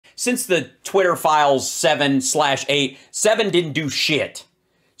since the Twitter files 7/8, 7 didn't do shit.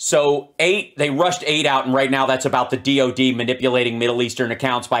 So 8, they rushed 8 out, and right now that's about the DOD manipulating Middle Eastern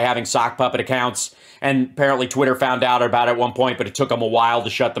accounts by having sock puppet accounts. And apparently Twitter found out about it at one point, but it took them a while to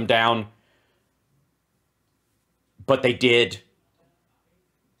shut them down. But they did.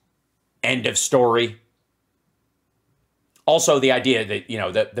 End of story. Also, the idea that, you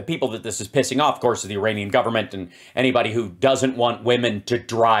know, the people that this is pissing off, of course, is the Iranian government and anybody who doesn't want women to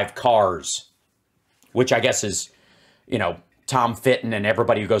drive cars, which I guess is, you know, Tom Fitton and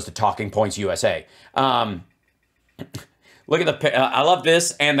everybody who goes to Talking Points USA. Look at the, I love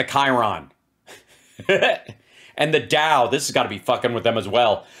this and the Chiron. And the Dow. This has got to be fucking with them as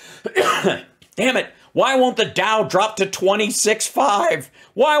well. Damn it. Why won't the Dow drop to 26.5?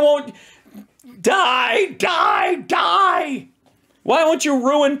 Why won't... Die! Why won't you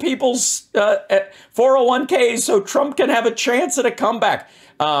ruin people's 401ks so Trump can have a chance at a comeback?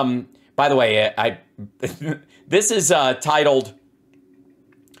 By the way, this is titled,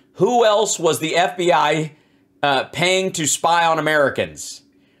 "Who Else Was the FBI Paying to Spy on Americans?"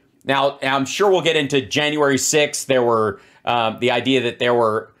 Now, I'm sure we'll get into January 6th. There were the idea that there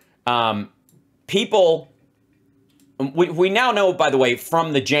were people... We now know, by the way,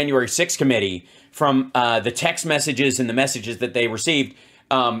 from the January 6th committee, from the text messages and the messages that they received,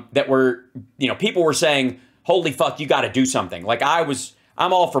 that were, you know, people were saying, holy fuck, you got to do something. Like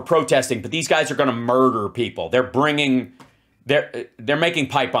I'm all for protesting, but these guys are going to murder people. They're making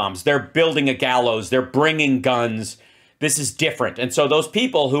pipe bombs. They're building a gallows. They're bringing guns. This is different. And so those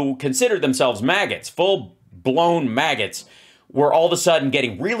people who considered themselves maggots, full-blown maggots, were all of a sudden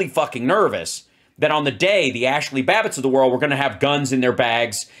getting really fucking nervous that on the day, the Ashley Babbitts of the world were going to have guns in their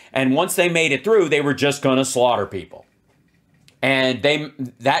bags, and once they made it through, they were just going to slaughter people. And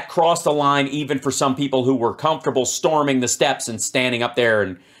that crossed the line even for some people who were comfortable storming the steps and standing up there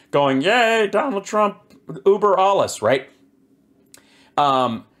and going, yay, Donald Trump, uber alles, right?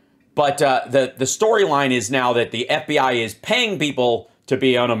 But the storyline is now that the FBI is paying people to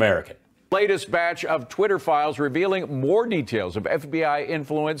be un-American. Latest batch of Twitter files revealing more details of FBI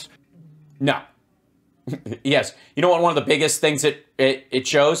influence. No. Yes. You know what? One of the biggest things that it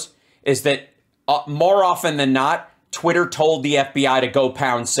shows is that more often than not, Twitter told the FBI to go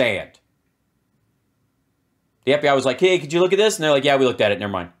pound sand. The FBI was like, hey, could you look at this? And they're like, yeah, we looked at it.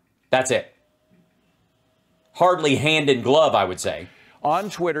 Never mind. That's it. Hardly hand in glove, I would say. On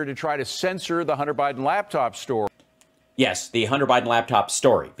Twitter to try to censor the Hunter Biden laptop story. Yes, the Hunter Biden laptop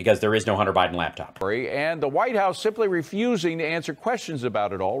story, because there is no Hunter Biden laptop. And the White House simply refusing to answer questions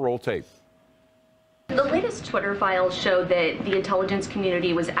about it all. Roll tape. The latest Twitter files show that the intelligence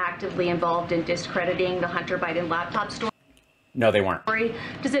community was actively involved in discrediting the Hunter Biden laptop story. No, they weren't.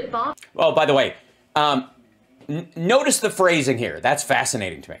 Does it bother? Oh, by the way, notice the phrasing here. That's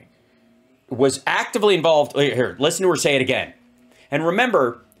fascinating to me. Was actively involved. Here, listen to her say it again. And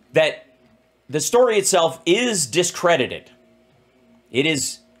remember that the story itself is discredited. It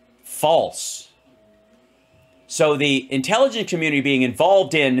is false. So the intelligence community being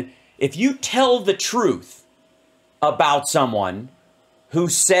involved in... If you tell the truth about someone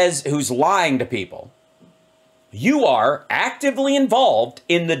who's lying to people, you are actively involved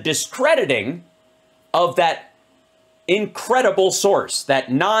in the discrediting of that incredible source,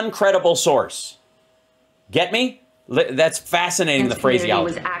 that non-credible source. Get me? That's fascinating, the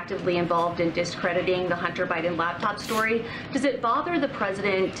phraseology. Was actively involved in discrediting the Hunter Biden laptop story. Does it bother the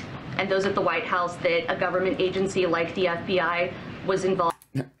president and those at the White House that a government agency like the FBI was involved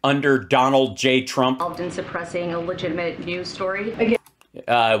under Donald J. Trump in suppressing a legitimate news story?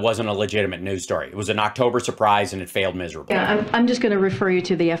 It wasn't a legitimate news story. It was an October surprise, and it failed miserably. Yeah, I'm just going to refer you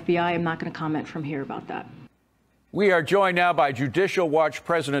to the FBI. I'm not going to comment from here about that. We are joined now by Judicial Watch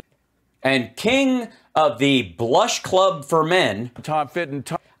President and king of the Blush Club for Men, Tom Fitton.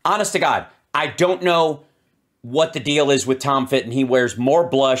 Honest to God, I don't know what the deal is with Tom Fitton. He wears more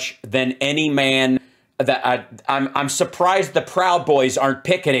blush than any man. I'm surprised the Proud Boys aren't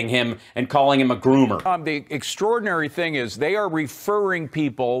picketing him and calling him a groomer. The extraordinary thing is they are referring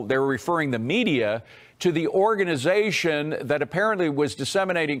people, they're referring the media to the organization that apparently was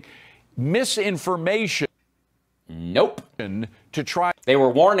disseminating misinformation. Nope. To try. They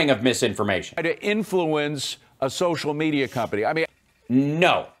were warning of misinformation. To influence a social media company. I mean.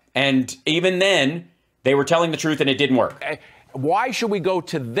 No. And even then, they were telling the truth and it didn't work. Why should we go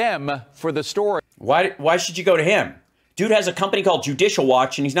to them for the story? Why should you go to him? Dude has a company called Judicial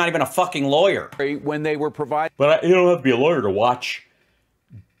Watch, and he's not even a fucking lawyer. When they were providing... But you don't have to be a lawyer to watch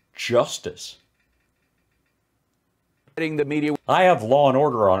justice. The media... I have Law and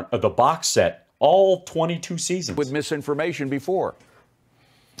Order on the box set, all 22 seasons. With misinformation before.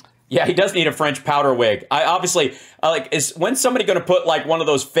 Yeah, he does need a French powder wig. I obviously, like, is when somebody going to put like one of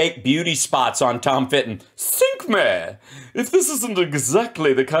those fake beauty spots on Tom Fitton? Think me, if this isn't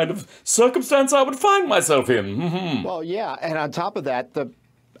exactly the kind of circumstance I would find myself in. Mm-hmm. Well, yeah, and on top of that, the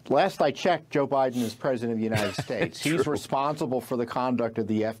last I checked, Joe Biden is president of the United States. He's responsible for the conduct of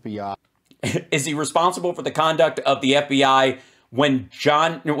the FBI. Is he responsible for the conduct of the FBI when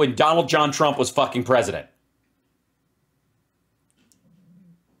Donald John Trump was fucking president?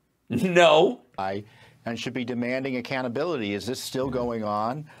 No. And should be demanding accountability. Is this still going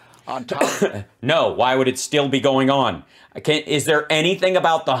on? On top. No. Why would it still be going on? Is there anything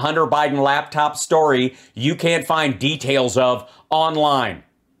about the Hunter Biden laptop story you can't find details of online?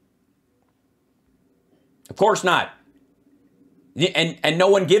 Of course not. And no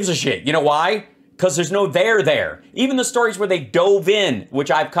one gives a shit. You know why? Because there's no there. Even the stories where they dove in,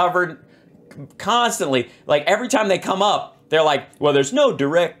 which I've covered constantly, like every time they come up, they're like, well, there's no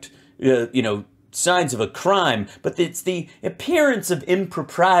direct signs of a crime, but it's the appearance of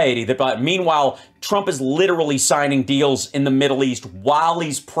impropriety that, meanwhile, Trump is literally signing deals in the Middle East while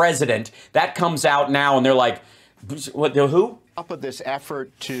he's president. That comes out now, and they're like, what, who? Up of this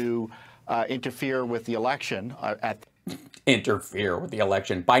effort to interfere with the election interfere with the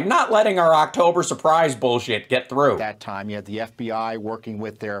election by not letting our October surprise bullshit get through. At that time, you had the FBI working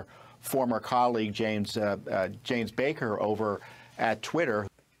with their former colleague, James Baker, over at Twitter.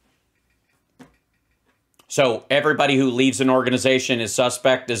 So everybody who leaves an organization is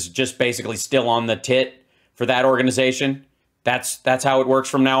suspect, is just basically still on the tit for that organization? That's how it works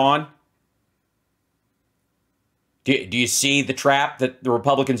from now on? Do you see the trap that the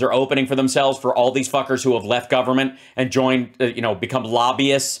Republicans are opening for themselves for all these fuckers who have left government and joined, become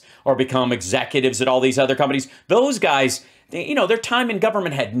lobbyists or become executives at all these other companies? Those guys, their time in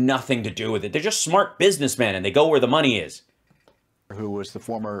government had nothing to do with it. They're just smart businessmen, and they go where the money is. Who was the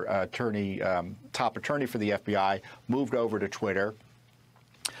former top attorney for the FBI, moved over to Twitter.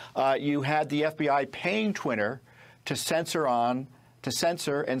 You had the FBI paying Twitter to censor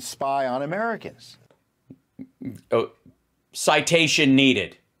and spy on Americans. Oh, citation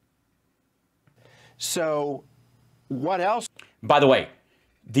needed. So what else? By the way,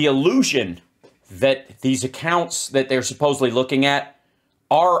 the illusion that these accounts that they're supposedly looking at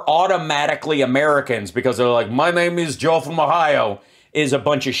are automatically Americans because they're like, my name is Joe from Ohio, is a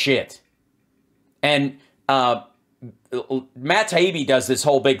bunch of shit. And Matt Taibbi does this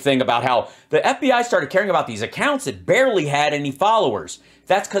whole big thing about how the FBI started caring about these accounts that barely had any followers.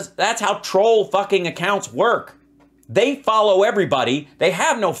 That's how troll fucking accounts work. They follow everybody. They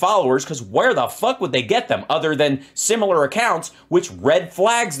have no followers because where the fuck would they get them other than similar accounts, which red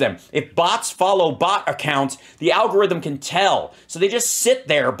flags them? If bots follow bot accounts, the algorithm can tell. So they just sit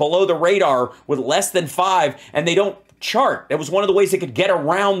there below the radar with less than 5 and they don't chart. That was one of the ways they could get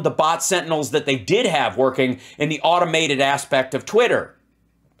around the bot sentinels that they did have working in the automated aspect of Twitter.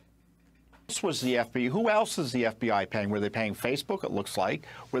 This was the FBI. Who else is the FBI paying? Were they paying Facebook, it looks like?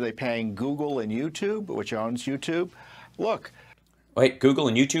 Were they paying Google and YouTube, which owns YouTube? Look. Wait, Google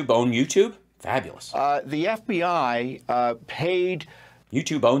and YouTube own YouTube? Fabulous. The FBI paid...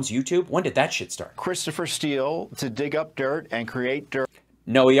 YouTube owns YouTube? When did that shit start? Christopher Steele to dig up dirt and create dirt.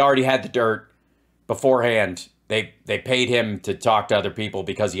 No, he already had the dirt beforehand. They paid him to talk to other people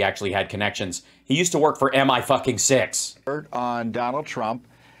because he actually had connections. He used to work for MI6. Dirt on Donald Trump.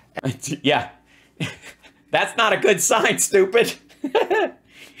 Yeah. That's not a good sign, stupid.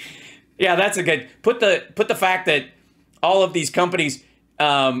 Yeah, that's a good... Put the fact that all of these companies,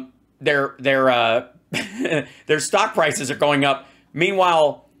 their stock prices are going up.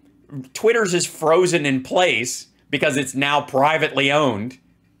 Meanwhile, Twitter's is frozen in place because it's now privately owned.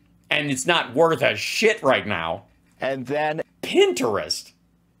 And it's not worth a shit right now. And then... Pinterest.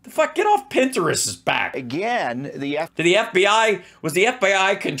 The fuck? Get off Pinterest's back. Again, Was the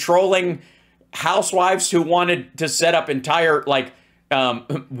FBI controlling housewives who wanted to set up entire,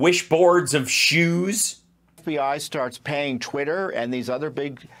 wish boards of shoes? FBI starts paying Twitter and these other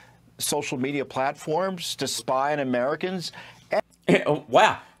big social media platforms to spy on Americans.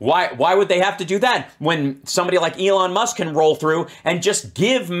 Wow. Why would they have to do that when somebody like Elon Musk can roll through and just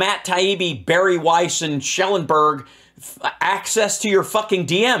give Matt Taibbi, Barry Weiss, and Schellenberg access to your fucking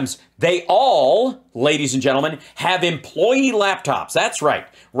DMs? They all, ladies and gentlemen, have employee laptops. That's right.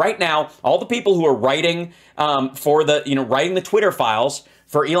 Right now, all the people who are writing writing the Twitter files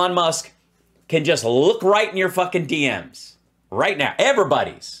for Elon Musk can just look right in your fucking DMs. Right now.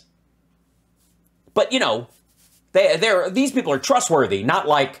 Everybody's. But, these people are trustworthy, not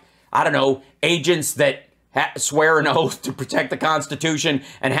like, I don't know, agents that swear an oath to protect the Constitution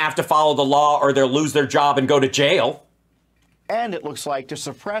and have to follow the law or they'll lose their job and go to jail. and it looks like to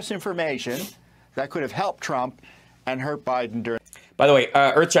suppress information that could have helped Trump and hurt Biden during. By the way,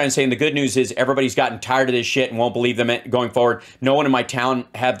 Earthshine is saying the good news is everybody's gotten tired of this shit and won't believe them going forward. No one in my town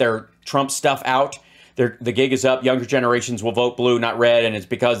have their Trump stuff out. The gig is up. Younger generations will vote blue, not red, and it's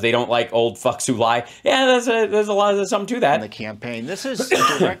because they don't like old fucks who lie. Yeah, there's a lot of something to that. In the campaign, this is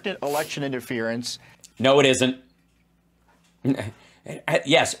direct election interference. No, it isn't.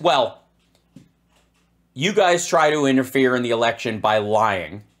 Yes, well, you guys try to interfere in the election by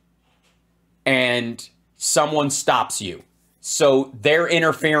lying, and someone stops you. So they're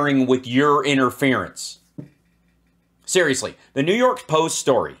interfering with your interference. Seriously, the New York Post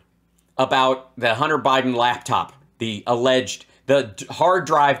story about the Hunter Biden laptop, the hard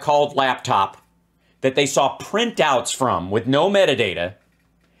drive called laptop that they saw printouts from with no metadata,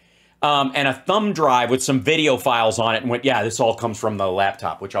 and a thumb drive with some video files on it, and went, yeah, this all comes from the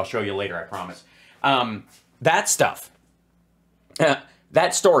laptop, which I'll show you later, I promise. That stuff,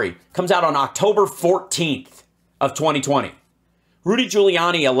 that story comes out on October 14th of 2020. Rudy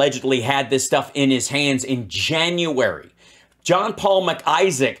Giuliani allegedly had this stuff in his hands in January. John Paul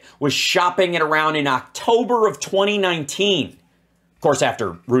McIsaac was shopping it around in October of 2019. Of course,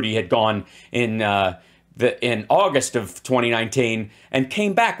 after Rudy had gone in August of 2019 and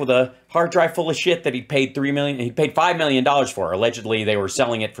came back with a hard drive full of shit that he paid $5 million for. Allegedly, they were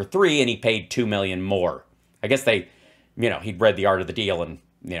selling it for $3 million and he paid $2 million more. I guess he'd read The Art of the Deal, and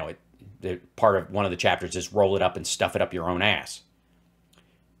part of one of the chapters is roll it up and stuff it up your own ass.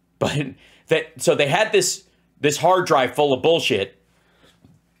 So they had this hard drive full of bullshit.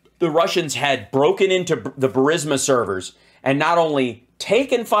 The Russians had broken into the Burisma servers and not only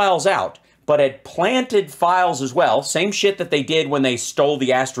taken files out, but had planted files as well. Same shit that they did when they stole the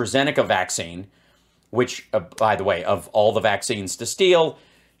AstraZeneca vaccine, which, by the way, of all the vaccines to steal,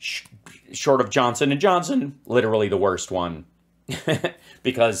 short of Johnson & Johnson, literally the worst one.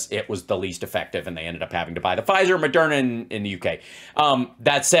 Because it was the least effective, and they ended up having to buy the Pfizer, Moderna in the UK.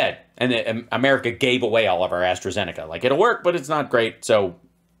 That said, America gave away all of our AstraZeneca. Like, it'll work, but it's not great, so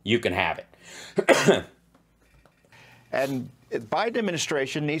you can have it. And the Biden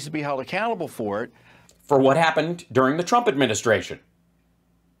administration needs to be held accountable for it. For what happened during the Trump administration.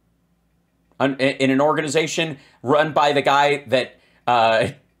 In an organization run by the guy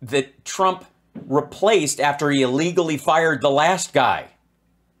that Trump replaced after he illegally fired the last guy.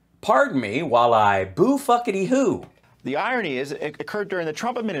 Pardon me while I boo-fuckity-hoo. The irony is it occurred during the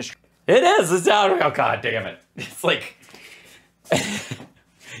Trump administration. It is. It's out. Oh, God damn it. It's like...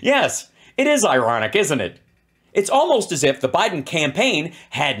 Yes, it is ironic, isn't it? It's almost as if the Biden campaign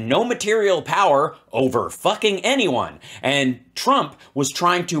had no material power over fucking anyone, and Trump was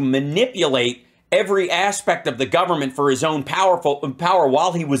trying to manipulate every aspect of the government for his own power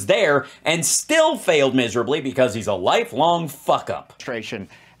while he was there, and still failed miserably because he's a lifelong fuck-up.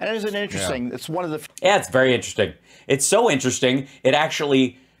 And it is an interesting, yeah. It's one of the... Yeah, it's very interesting. It's so interesting, it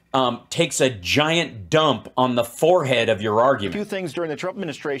actually takes a giant dump on the forehead of your argument. A few things during the Trump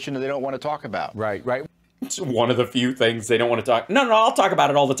administration that they don't want to talk about. Right. It's one of the few things they don't want to talk... No, I'll talk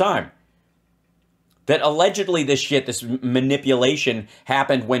about it all the time. That allegedly this manipulation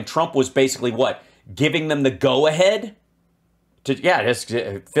happened when Trump was basically what? Giving them the go-ahead? Just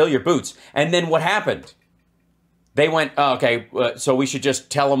fill your boots. And then what happened? They went, oh, okay, so we should just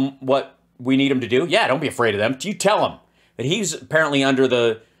tell them what we need them to do? Yeah, don't be afraid of them. You tell him. That he's apparently under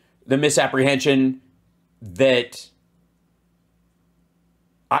the misapprehension that...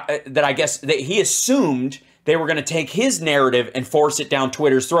 I guess that he assumed they were going to take his narrative and force it down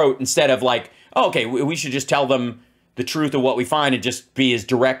Twitter's throat instead of like, oh, okay, we should just tell them the truth of what we find and just be as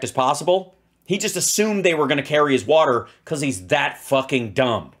direct as possible. He just assumed they were going to carry his water because he's that fucking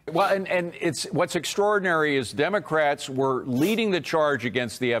dumb. Well, and it's what's extraordinary is Democrats were leading the charge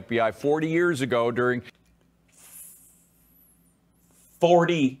against the FBI 40 years ago during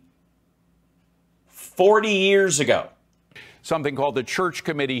 40 years ago. Something called the Church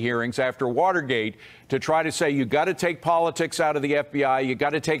Committee hearings after Watergate to try to say you got to take politics out of the FBI, you got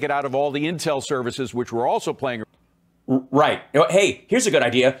to take it out of all the intel services, which were also playing. Right. Hey, here's a good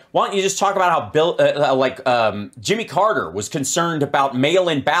idea. Why don't you just talk about how Jimmy Carter was concerned about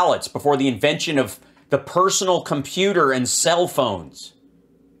mail-in ballots before the invention of the personal computer and cell phones.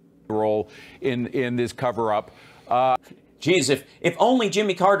 Role in this cover-up. Geez, if only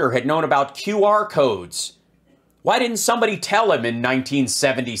Jimmy Carter had known about QR codes. Why didn't somebody tell him in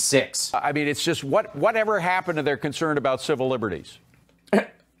 1976? I mean, it's just whatever happened to their concern about civil liberties?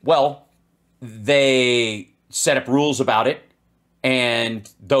 Well, they set up rules about it,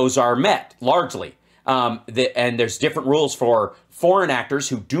 and those are met, largely. And there's different rules for foreign actors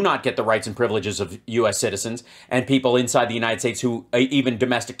who do not get the rights and privileges of U.S. citizens, and people inside the United States who, even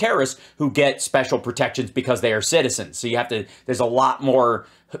domestic terrorists, who get special protections because they are citizens. So you have to, there's a lot more,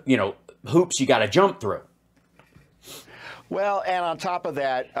 you know, hoops you got to jump through. Well, and on top of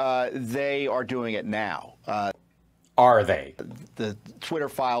that, they are doing it now. Are they? The Twitter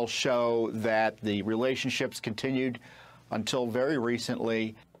files show that the relationships continued until very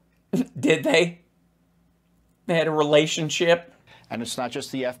recently. Did they? They had a relationship? And it's not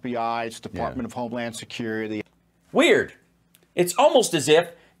just the FBI, it's Department of Homeland Security. Weird. It's almost as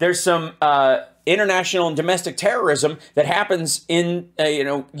if there's some international and domestic terrorism that happens in, you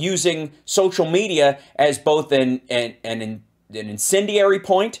know, using social media as both an incendiary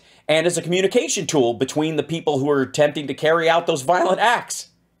point and as a communication tool between the people who are attempting to carry out those violent acts.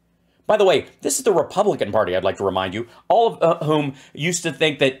 By the way, this is the Republican Party, I'd like to remind you, all of whom used to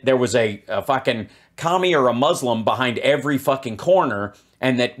think that there was a fucking commie or a Muslim behind every fucking corner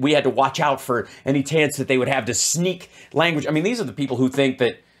and that we had to watch out for any chance that they would have to sneak language. I mean, these are the people who think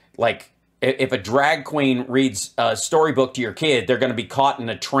that, like, if a drag queen reads a storybook to your kid, they're going to be caught in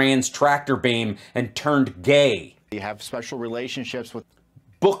a trans tractor beam and turned gay. You have special relationships with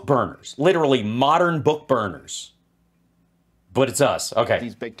book burners, literally modern book burners. But it's us. Okay.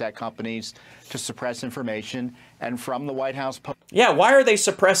 These big tech companies to suppress information, and from the White House. Yeah, why are they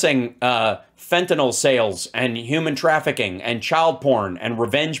suppressing fentanyl sales and human trafficking and child porn and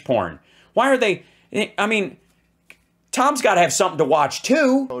revenge porn? Why are they? I mean, Tom's got to have something to watch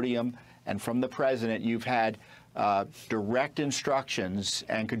too. Podium, and from the president, you've had direct instructions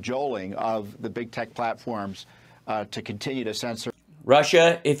and cajoling of the big tech platforms to continue to censor.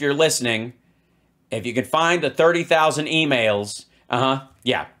 Russia, if you're listening, if you can find the 30,000 emails,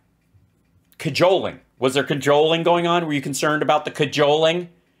 yeah. Cajoling. Was there cajoling going on? Were you concerned about the cajoling?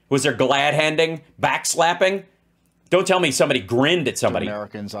 Was there glad-handing, backslapping? Don't tell me somebody grinned at somebody.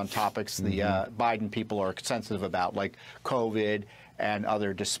 Americans on topics the Biden people are sensitive about, like COVID and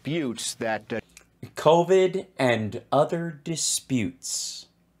other disputes that... COVID and other disputes.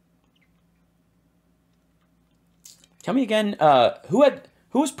 Tell me again, who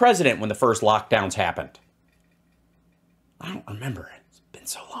was president when the first lockdowns happened? I don't remember. It's been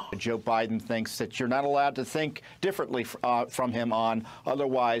so long. Joe Biden thinks that you're not allowed to think differently from him on,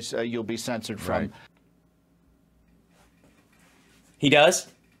 otherwise you'll be censored from. Right. He does?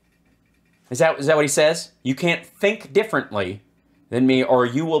 Is that what he says? You can't think differently than me or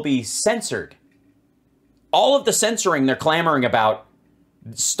you will be censored. All of the censoring they're clamoring about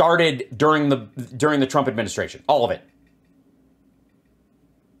started during the Trump administration. All of it.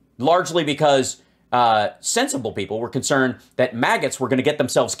 Largely because sensible people were concerned that maggots were going to get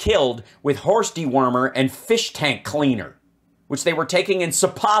themselves killed with horse dewormer and fish tank cleaner, which they were taking in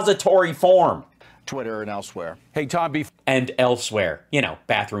suppository form. Twitter and elsewhere. Hey, Tom, and elsewhere. You know,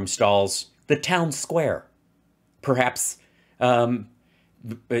 bathroom stalls, the town square. Perhaps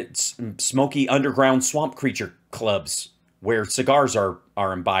it's smoky underground swamp creature clubs where cigars are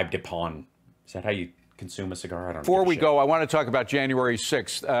imbibed upon. Is that how you consume a cigar? I don't know. Before we go, I want to talk about January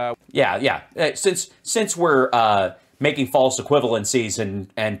 6th. Yeah. Since we're making false equivalencies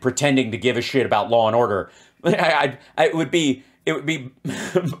and pretending to give a shit about law and order, it would be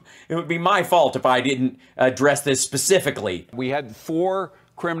my fault if I didn't address this specifically. We had 4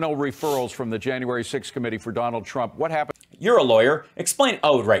 criminal referrals from the January 6th committee for Donald Trump. What happened? You're a lawyer. Explain.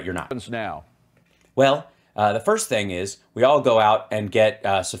 Oh, right, you're not. Now? Well, the first thing is we all go out and get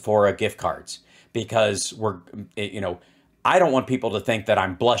Sephora gift cards because I don't want people to think that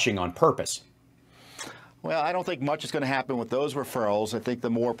I'm blushing on purpose. Well, I don't think much is going to happen with those referrals. I think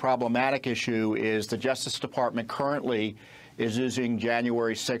the more problematic issue is the Justice Department currently is using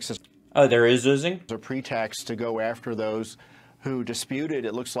January 6th as a pretext to go after those who disputed,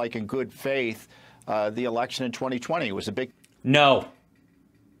 it looks like in good faith, the election in 2020. It was a big... No,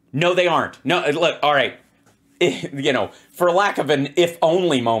 they aren't. No, look, all right. For lack of an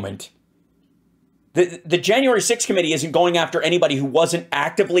if-only moment, the January 6th committee isn't going after anybody who wasn't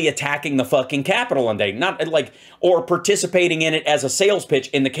actively attacking the fucking Capitol one day, not like, or participating in it as a sales pitch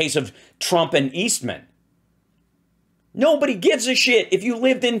in the case of Trump and Eastman. Nobody gives a shit if you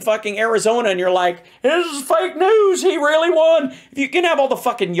lived in fucking Arizona and you're like, this is fake news, he really won. If you can have all the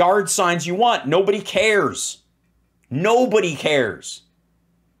fucking yard signs you want, nobody cares. Nobody cares.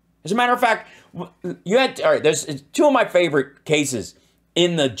 As a matter of fact, there's 2 of my favorite cases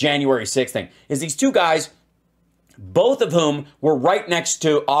in the January 6th thing is these 2 guys, both of whom were right next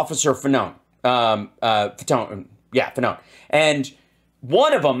to Officer Fitton. Fitton. And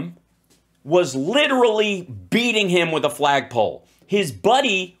one of them was literally beating him with a flagpole. His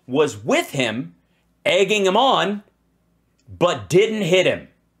buddy was with him egging him on, but didn't hit him.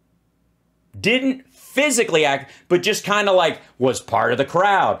 Didn't physically act, but just kind of like was part of the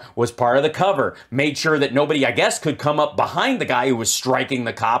crowd, was part of the cover, made sure that nobody, I guess, could come up behind the guy who was striking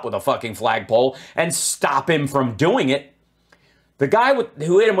the cop with a fucking flagpole and stop him from doing it. The guy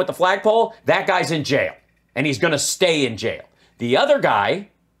who hit him with the flagpole, that guy's in jail, and he's going to stay in jail. The other guy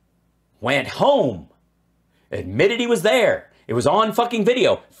went home, admitted he was there. It was on fucking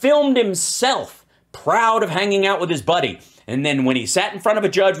video, filmed himself, proud of hanging out with his buddy. And then when he sat in front of a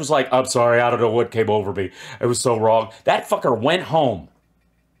judge, was like, I'm sorry, I don't know what came over me. It was so wrong. That fucker went home.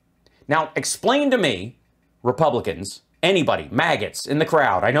 Now, explain to me, Republicans, anybody, maggots in the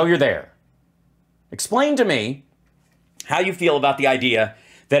crowd, I know you're there. Explain to me how you feel about the idea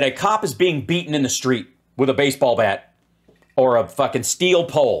that a cop is being beaten in the street with a baseball bat or a fucking steel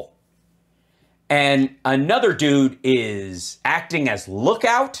pole, and another dude is acting as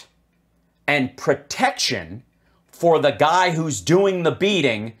lookout and protection for the guy who's doing the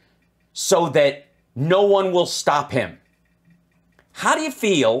beating so that no one will stop him. How do you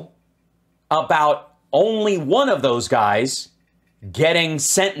feel about only one of those guys getting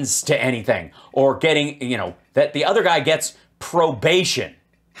sentenced to anything or getting, you know, that the other guy gets probation?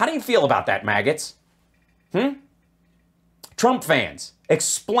 How do you feel about that, maggots? Trump fans,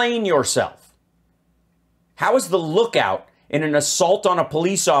 explain yourself. How is the lookout in an assault on a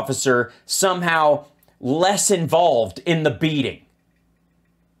police officer somehow less involved in the beating?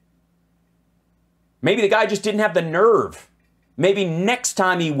 Maybe the guy just didn't have the nerve. Maybe next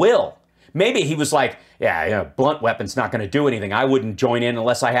time he will. Maybe he was like, yeah, blunt weapon's not going to do anything. I wouldn't join in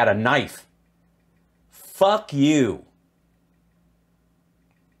unless I had a knife. Fuck you.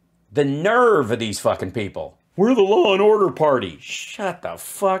 The nerve of these fucking people. We're the law and order party. Shut the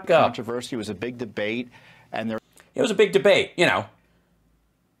fuck up. Controversy was a big debate, and it was a big debate, you know.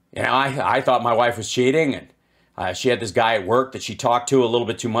 I thought my wife was cheating, and she had this guy at work that she talked to a little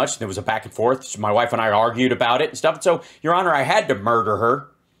bit too much. There was a back and forth. So my wife and I argued about it and stuff. So, Your Honor, I had to murder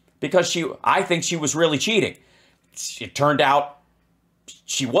her because I think she was really cheating. It turned out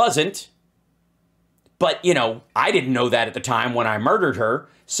she wasn't. But, you know, I didn't know that at the time when I murdered her.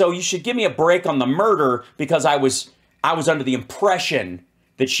 So you should give me a break on the murder because I was under the impression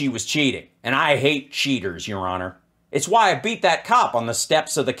that she was cheating. And I hate cheaters, Your Honor. It's why I beat that cop on the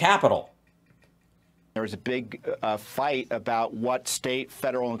steps of the Capitol. There was a big fight about what state,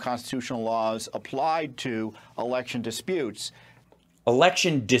 federal, and constitutional laws applied to election disputes.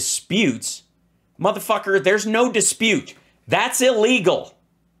 Election disputes? Motherfucker, there's no dispute. That's illegal.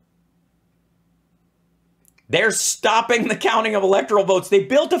 They're stopping the counting of electoral votes. They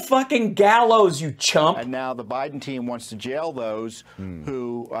built a fucking gallows, you chump. And now the Biden team wants to jail those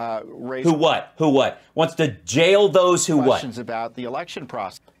who raise... Who what? Who what? Wants to jail those who what? Questions about the election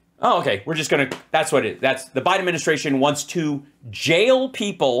process. Oh, okay. We're just going to... That's what it is. That's the Biden administration wants to jail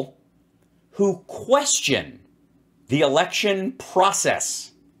people who question the election process.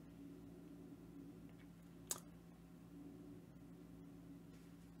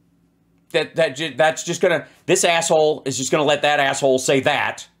 That's just gonna, this asshole is just gonna let that asshole say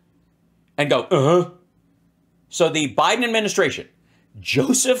that and go, So the Biden administration,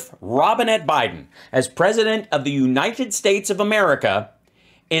 Joseph Robinette Biden, as president of the United States of America,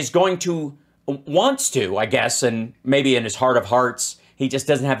 is going to, wants to, I guess, and maybe in his heart of hearts, he just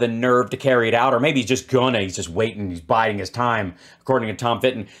doesn't have the nerve to carry it out, or maybe he's just he's just waiting, he's biding his time, according to Tom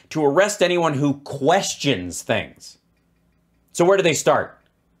Fitton, to arrest anyone who questions things. So where do they start?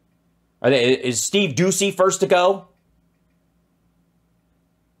 Is Steve Ducey first to go?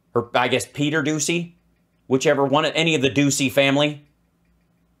 Or I guess Peter Ducey? Whichever one, any of the Ducey family?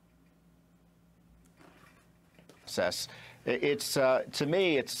 It's to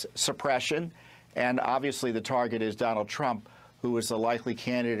me, it's suppression. And obviously the target is Donald Trump, who is the likely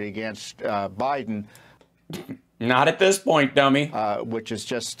candidate against Biden. Not at this point, dummy. Which is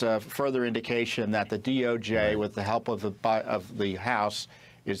just further indication that the DOJ, with the help of the House,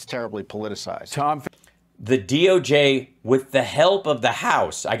 is terribly politicized. The DOJ, with the help of the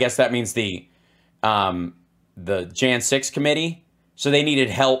House, I guess that means the Jan 6 committee, so they needed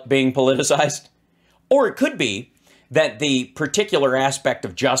help being politicized. Or it could be that the particular aspect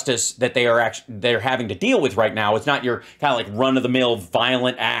of justice that they're having to deal with right now is not your kind of like run-of-the-mill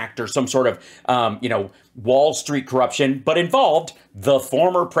violent act or some sort of Wall Street corruption, but involved the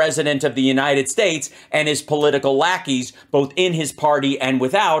former president of the United States and his political lackeys, both in his party and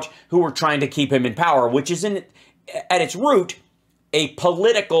without, who were trying to keep him in power, which is at its root a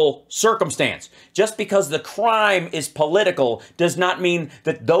political circumstance. Just because the crime is political does not mean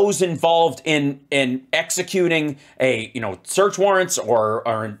that those involved in executing search warrants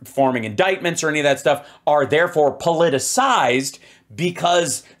or forming indictments or any of that stuff are therefore politicized,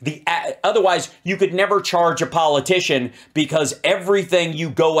 because otherwise you could never charge a politician, because everything you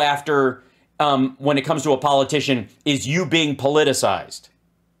go after when it comes to a politician is you being politicized.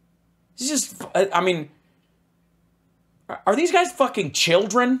 It's just, I mean, are these guys fucking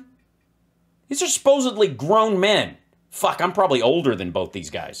children? These are supposedly grown men. Fuck, I'm probably older than both these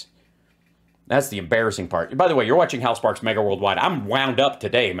guys. That's the embarrassing part. By the way, you're watching Hal Sparks Mega Worldwide. I'm wound up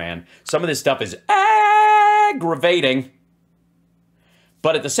today, man. Some of this stuff is aggravating.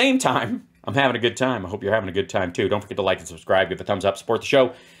 But at the same time, I'm having a good time. I hope you're having a good time too. Don't forget to like and subscribe. Give a thumbs up. Support the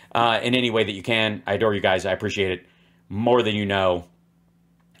show in any way that you can. I adore you guys. I appreciate it more than you know.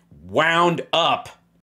 Wound up.